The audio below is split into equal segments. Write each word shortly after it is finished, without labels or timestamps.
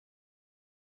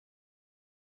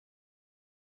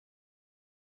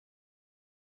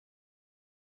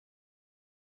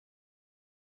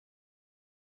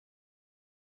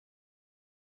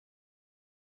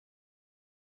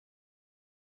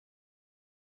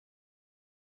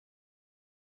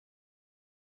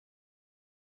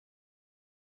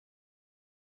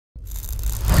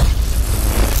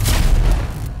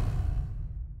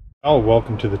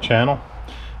Welcome to the channel.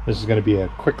 This is going to be a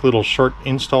quick little short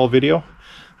install video.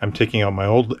 I'm taking out my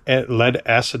old lead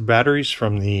acid batteries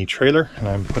from the trailer and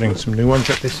I'm putting some new ones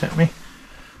that they sent me.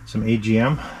 Some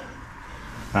AGM.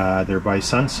 They're by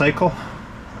Suncycle.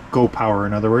 Go Power,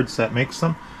 in other words, that makes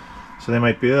them. So they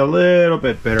might be a little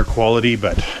bit better quality,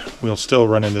 but we'll still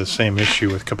run into the same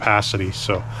issue with capacity.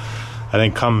 So I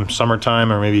think come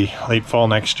summertime or maybe late fall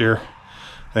next year,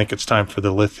 I think it's time for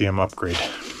the lithium upgrade.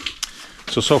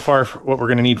 So far what we're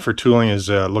going to need for tooling is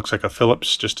looks like a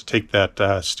Phillips, just to take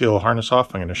that steel harness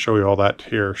off. I'm going to show you all that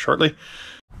here shortly.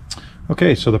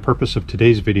 Okay, so the purpose of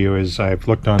today's video is I've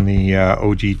looked on the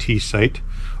OGT site,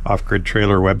 Offgrid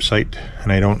trailer website,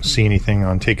 and I don't see anything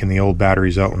on taking the old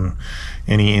batteries out and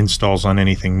any installs on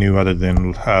anything new other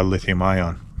than lithium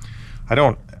ion. I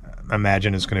don't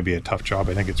imagine it's going to be a tough job.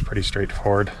 I think it's pretty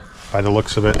straightforward by the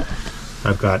looks of it.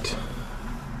 I've got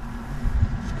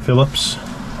Phillips,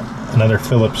 another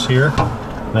Phillips here,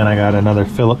 then I got another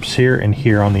Phillips here and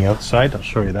here on the outside. I'll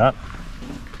show you that.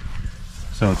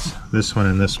 So it's this one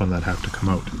and this one that have to come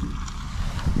out.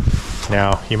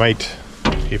 Now you might,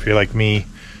 if you're like me,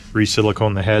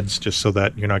 re-silicone the heads just so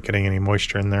that you're not getting any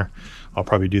moisture in there. I'll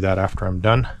probably do that after I'm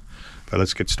done, but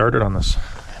let's get started on this.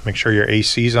 Make sure your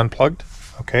AC is unplugged,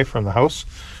 okay, from the house.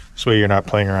 This way you're not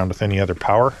playing around with any other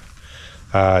power.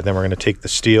 Then we're going to take the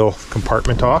steel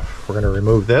compartment off. We're going to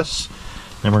remove this.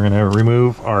 Then we're going to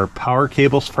remove our power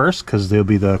cables first because they'll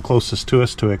be the closest to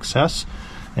us to access.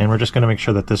 And we're just going to make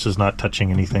sure that this is not touching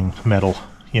anything metal.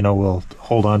 You know, we'll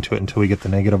hold on to it until we get the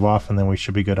negative off, and then we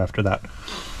should be good after that.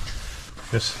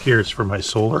 This here is for my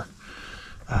solar.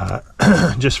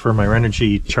 Just for my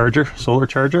energy charger, solar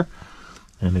charger.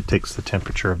 And it takes the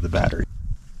temperature of the battery.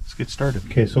 Let's get started.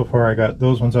 Okay, so far I got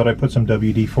those ones out. I put some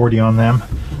WD-40 on them,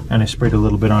 and I sprayed a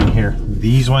little bit on here.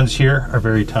 These ones here are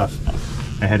very tough.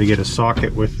 I had to get a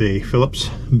socket with a Phillips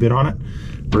bit on it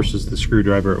versus the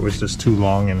screwdriver. It was just too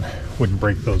long and wouldn't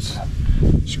break those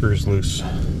screws loose.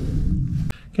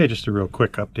 Okay, just a real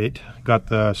quick update. Got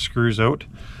the screws out,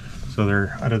 so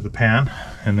they're out of the pan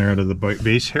and they're out of the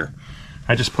base here.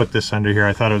 I just put this under here.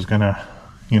 I thought it was gonna,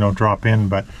 you know, drop in,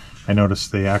 but I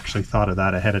noticed they actually thought of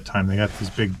that ahead of time. They got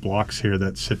these big blocks here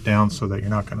that sit down so that you're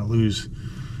not gonna lose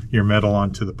your metal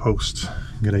onto the posts.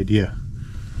 Good idea.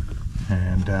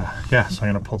 And yeah, so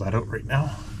I'm going to pull that out right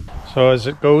now. So as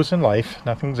it goes in life,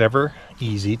 nothing's ever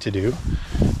easy to do.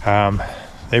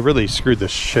 They really screwed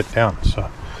this shit down. So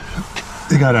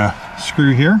they got a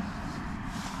screw here,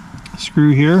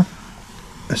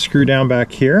 a screw down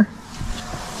back here.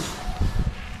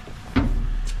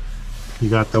 You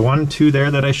got the 1, 2 there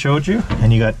that I showed you,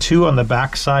 and you got 2 on the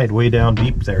back side way down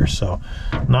deep there. So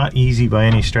not easy by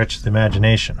any stretch of the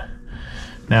imagination.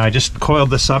 Now I just coiled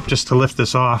this up just to lift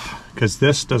this off because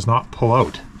this does not pull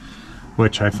out,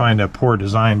 which I find a poor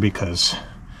design, because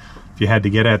if you had to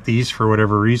get at these for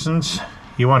whatever reasons,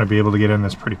 you want to be able to get in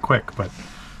this pretty quick, but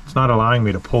it's not allowing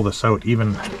me to pull this out.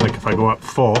 Even like if I go up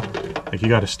full, like you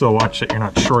got to still watch that you're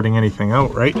not shorting anything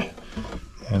out, right?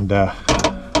 And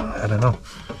I don't know,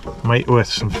 might with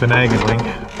some finagling,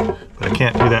 but I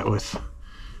can't do that with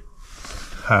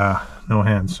no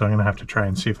hands, so I'm gonna have to try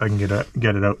and see if I can get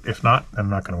it out. If not, I'm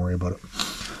not gonna worry about it.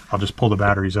 I'll just pull the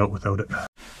batteries out without it.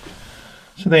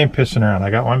 So they ain't pissing around. I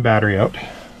got one battery out.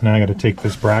 Now I got to take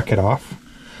this bracket off,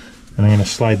 and I'm gonna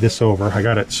slide this over. I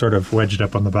got it sort of wedged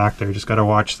up on the back there. Just got to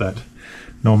watch that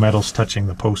no metal's touching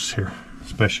the posts here,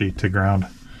 especially to ground.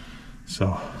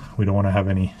 So we don't want to have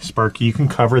any sparky. You can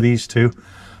cover these too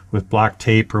with black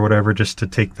tape or whatever, just to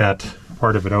take that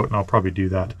part of it out, and I'll probably do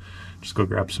that. Just go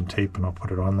grab some tape and I'll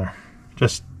put it on there.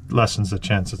 Just lessens the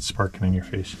chance it's sparking in your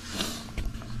face.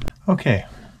 Okay,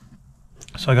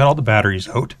 so I got all the batteries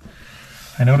out.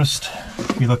 I noticed,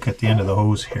 if you look at the end of the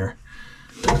hose here,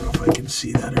 I don't know if I can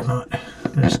see that or not,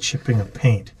 there's chipping of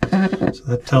paint. So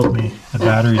that tells me the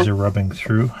batteries are rubbing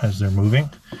through as they're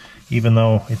moving, even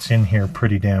though it's in here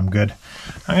pretty damn good.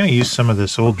 I'm going to use some of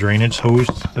this old drainage hose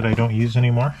that I don't use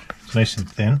anymore. It's nice and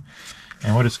thin.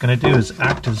 And what it's going to do is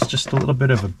act as just a little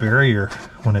bit of a barrier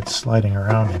when it's sliding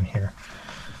around in here.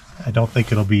 I don't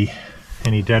think it'll be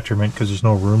any detriment because there's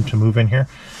no room to move in here.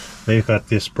 They've got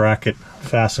this bracket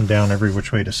fastened down every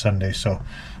which way to Sunday, so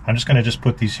I'm just going to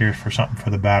put these here for something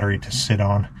for the battery to sit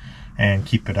on and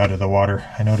keep it out of the water.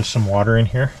 I noticed some water in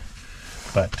here,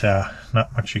 but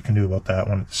not much you can do about that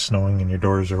when it's snowing and your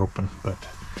doors are open. But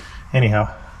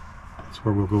anyhow, that's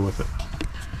where we'll go with it.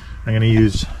 I'm going to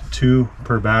use 2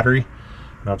 per battery,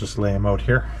 and I'll just lay them out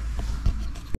here.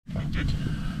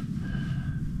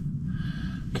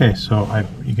 Okay, so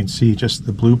you can see just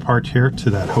the blue part here to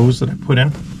that hose that I put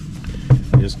in.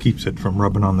 It just keeps it from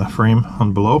rubbing on the frame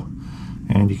on below.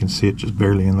 and you can see it just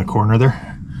barely in the corner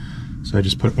there. So I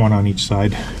just put one on each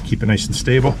side, keep it nice and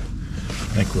stable.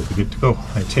 I think we'll be good to go.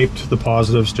 I taped the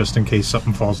positives just in case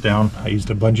something falls down. I used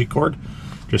a bungee cord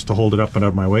just to hold it up and out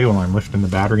of my way while I'm lifting the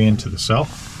battery into the cell.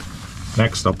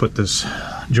 Next, I'll put this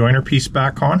joiner piece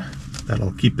back on.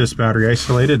 That'll keep this battery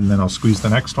isolated, and then I'll squeeze the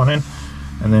next one in,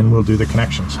 and then we'll do the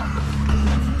connections.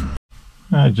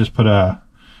 I just put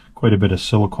quite a bit of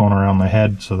silicone around the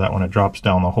head so that when it drops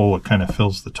down the hole, it kind of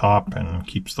fills the top and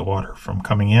keeps the water from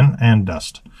coming in, and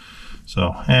dust.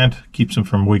 So, and keeps them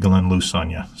from wiggling loose on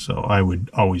you. So I would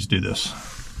always do this.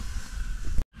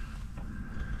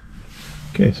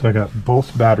 Okay, so I got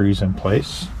both batteries in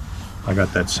place. I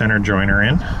got that center joiner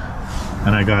in,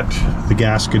 and I got the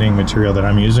gasketing material that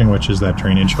I'm using, which is that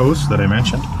drainage hose that I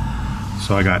mentioned.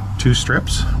 So I got 2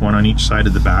 strips, one on each side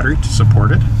of the battery to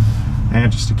support it,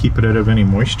 and just to keep it out of any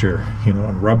moisture, you know,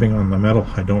 and rubbing on the metal.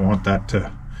 I don't want that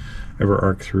to ever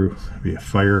arc through. It'd be a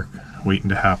fire waiting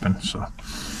to happen. So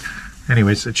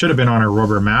anyways, it should have been on a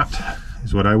rubber mat,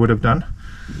 is what I would have done.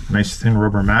 Nice thin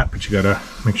rubber mat, but you gotta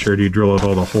make sure you drill out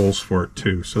all the holes for it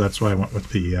too. So that's why I went with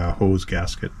the hose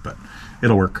gasket, but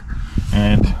it'll work.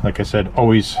 And like I said,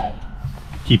 always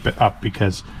keep it up,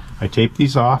 because I taped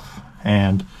these off,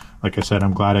 and like I said,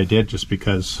 I'm glad I did, just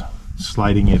because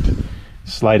sliding it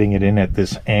in at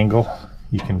this angle,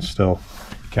 you can still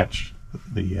catch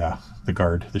the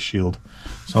guard, the shield.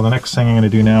 So the next thing I'm going to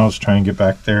do now is try and get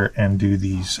back there and do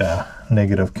these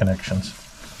negative connections.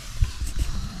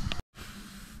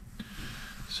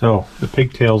 So the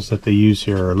pigtails that they use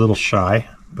here are a little shy,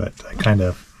 but I kind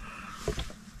of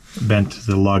bent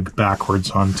the lug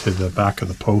backwards onto the back of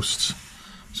the posts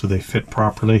so they fit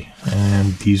properly,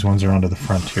 and these ones are onto the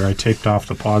front here. I taped off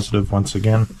the positive once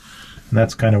again, and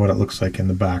that's kind of what it looks like in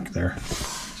the back there.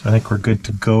 So I think we're good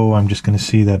to go. I'm just going to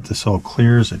see that this all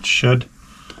clears. It should.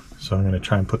 So I'm going to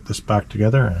try and put this back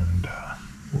together, and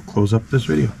we'll close up this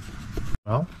video.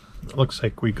 Well, it looks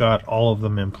like we got all of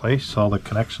them in place. All the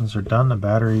connections are done. The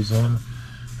battery's in.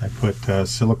 I put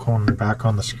silicone back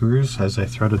on the screws as I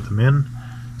threaded them in.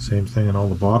 Same thing in all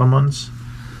the bottom ones.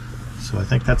 So I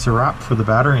think that's a wrap for the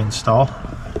battery install.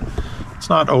 It's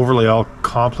not overly all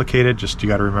complicated, just you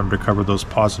got to remember to cover those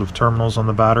positive terminals on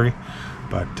the battery.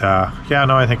 But yeah,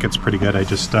 no, I think it's pretty good. I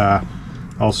just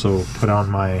also put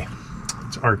on my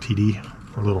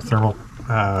RTD, a little thermal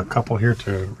couple here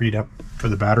to read up for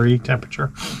the battery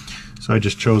temperature. So I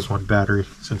just chose one battery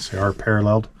since they are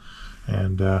paralleled,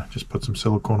 and just put some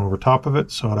silicone over top of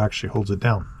it so it actually holds it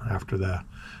down. After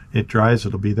it dries,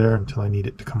 it'll be there until I need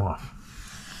it to come off.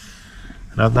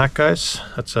 And other than that, guys,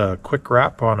 that's a quick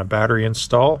wrap on a battery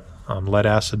install on lead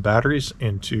acid batteries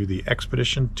into the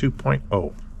Expedition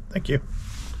 2.0. Thank you.